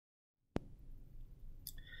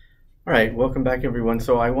All right, welcome back, everyone.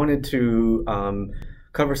 So I wanted to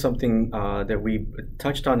cover something that we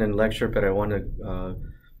touched on in lecture, but I want to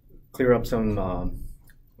clear up some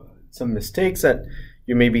mistakes that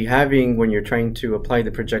you may be having when you're trying to apply the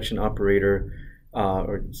projection operator,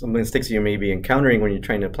 or some mistakes you may be encountering when you're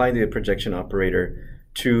trying to apply the projection operator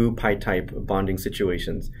to pi-type bonding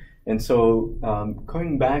situations. And so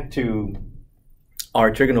going back to our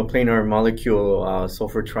trigonoplanar molecule,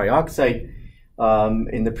 sulfur trioxide,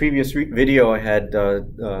 in the previous video, I had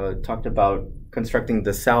talked about constructing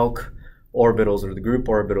the SALC orbitals, or the group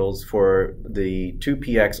orbitals, for the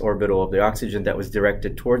 2px orbital of the oxygen that was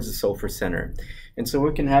directed towards the sulfur center. And so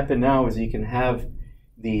what can happen now is you can have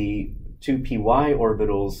the 2py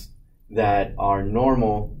orbitals that are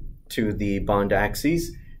normal to the bond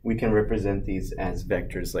axes. We can represent these as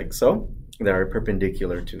vectors like so, that are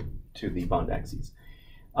perpendicular to the bond axes.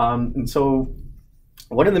 And so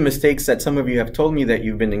one of the mistakes that some of you have told me that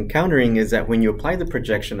you've been encountering is that when you apply the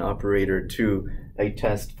projection operator to a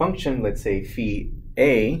test function, let's say phi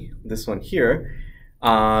a, this one here,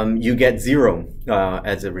 you get 0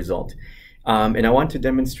 as a result. And I want to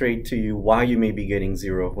demonstrate to you why you may be getting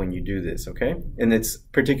 0 when you do this, okay? And it's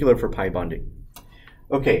particular for pi bonding.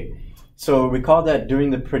 Okay, so recall that doing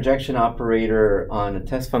the projection operator on a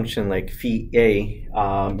test function like phi a,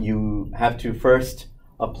 you have to first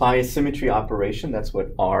apply a symmetry operation, that's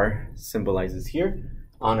what R symbolizes here,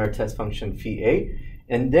 on our test function phi a,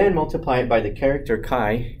 and then multiply it by the character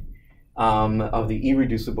chi of the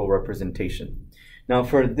irreducible representation. Now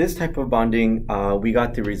for this type of bonding, we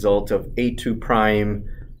got the result of A2 prime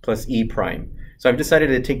plus E prime. So I've decided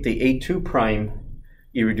to take the A2 prime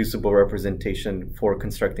irreducible representation for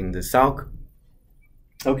constructing the SALC.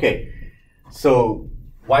 Okay, so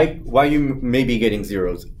why you may be getting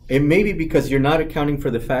zeros? It may be because you're not accounting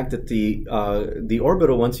for the fact that the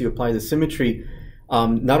orbital, once you apply the symmetry,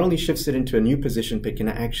 not only shifts it into a new position, but can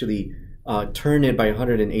actually turn it by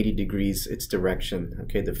 180 degrees its direction,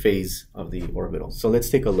 okay, the phase of the orbital. So let's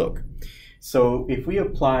take a look. So if we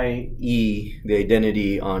apply E, the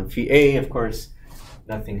identity, on phi a, of course,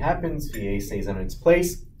 nothing happens. Phi a stays on its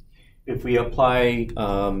place. If we apply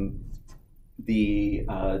the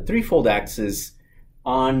threefold axis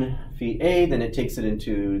on phi a, then it takes it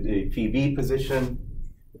into the phi b position.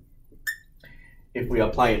 If we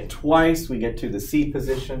apply it twice, we get to the C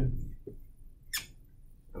position.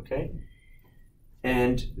 Okay?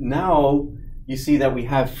 And now you see that we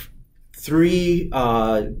have three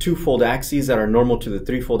twofold axes that are normal to the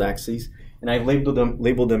threefold axes. And I've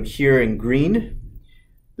labeled them here in green.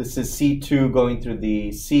 This is C2 going through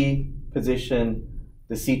the C position,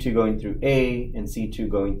 the C2 going through A, and C2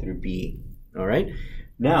 going through B. All right.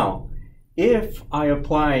 Now, if I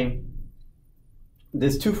apply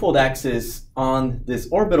this twofold axis on this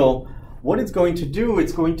orbital, what it's going to do,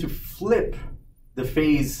 it's going to flip the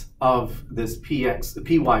phase of this py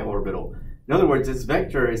orbital. In other words, this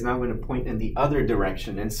vector is now going to point in the other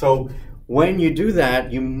direction. And so when you do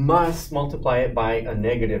that, you must multiply it by a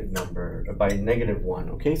negative number, by -1.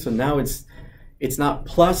 Okay, so now it's not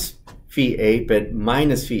plus phi a, but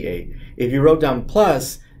minus phi a. If you wrote down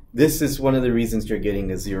plus, this is one of the reasons you're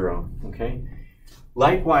getting a 0, okay?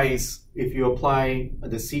 Likewise, if you apply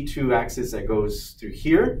the C2 axis that goes through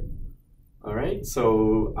here, all right,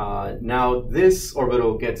 so now this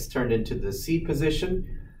orbital gets turned into the C position,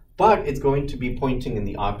 but it's going to be pointing in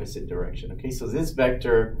the opposite direction, okay? So this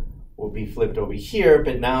vector will be flipped over here,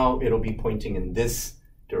 but now it'll be pointing in this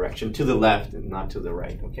direction, to the left and not to the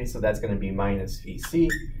right, okay? So that's going to be minus phi C,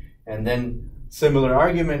 and then similar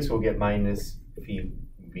arguments will get minus phi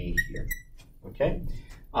B here, okay?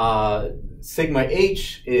 Sigma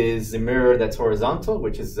H is the mirror that's horizontal,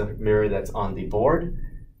 which is the mirror that's on the board.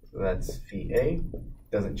 So that's phi A,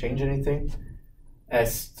 doesn't change anything.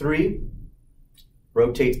 S3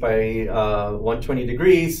 rotates by 120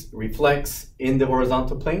 degrees, reflects in the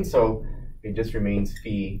horizontal plane, so it just remains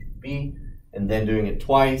phi B, and then doing it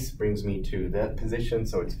twice brings me to that position,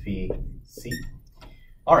 so it's phi C.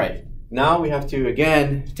 All right, now we have to,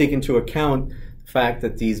 again, take into account fact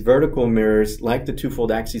that these vertical mirrors, like the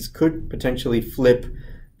twofold axes, could potentially flip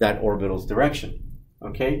that orbital's direction,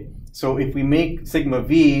 okay? So if we make sigma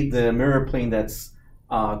v the mirror plane that's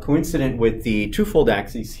coincident with the twofold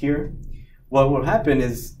axes here, what will happen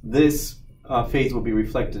is this phase will be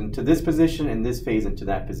reflected into this position and this phase into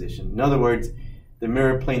that position. In other words, the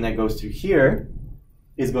mirror plane that goes through here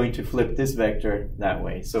is going to flip this vector that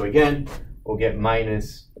way. So again, we'll get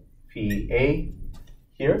minus phi a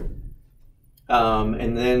here.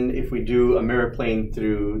 And then if we do a mirror plane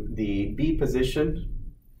through the B position,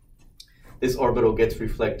 this orbital gets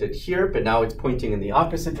reflected here, but now it's pointing in the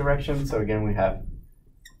opposite direction. So again, we have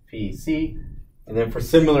phi C. And then for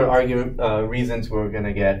similar argument reasons, we're going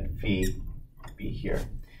to get phi B here.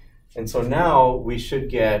 And so now we should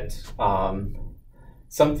get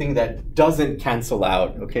something that doesn't cancel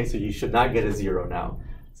out. Okay, so you should not get a 0 now.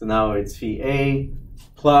 So now it's phi A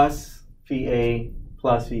plus phi A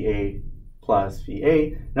plus phi A plus phi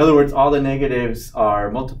A. In other words, all the negatives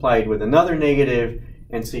are multiplied with another negative,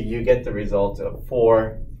 and so you get the result of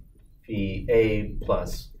 4 phi A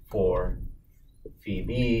plus 4 phi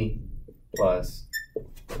B plus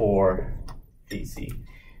 4 phi C.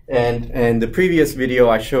 And in the previous video,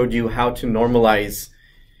 I showed you how to normalize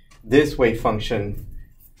this wave function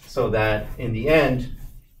so that in the end,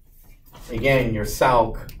 again, your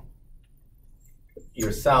SALC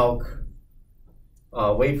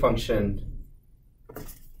wave function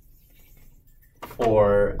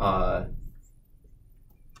for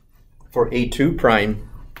A2 prime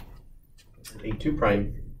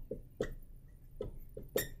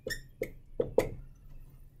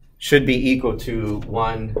should be equal to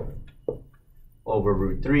 1 over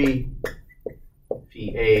root 3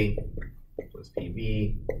 phi A plus phi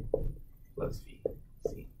B plus phi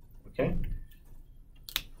C. Okay?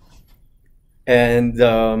 And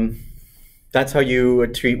that's how you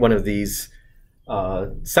treat one of these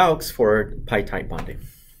SALCs for pi-type bonding.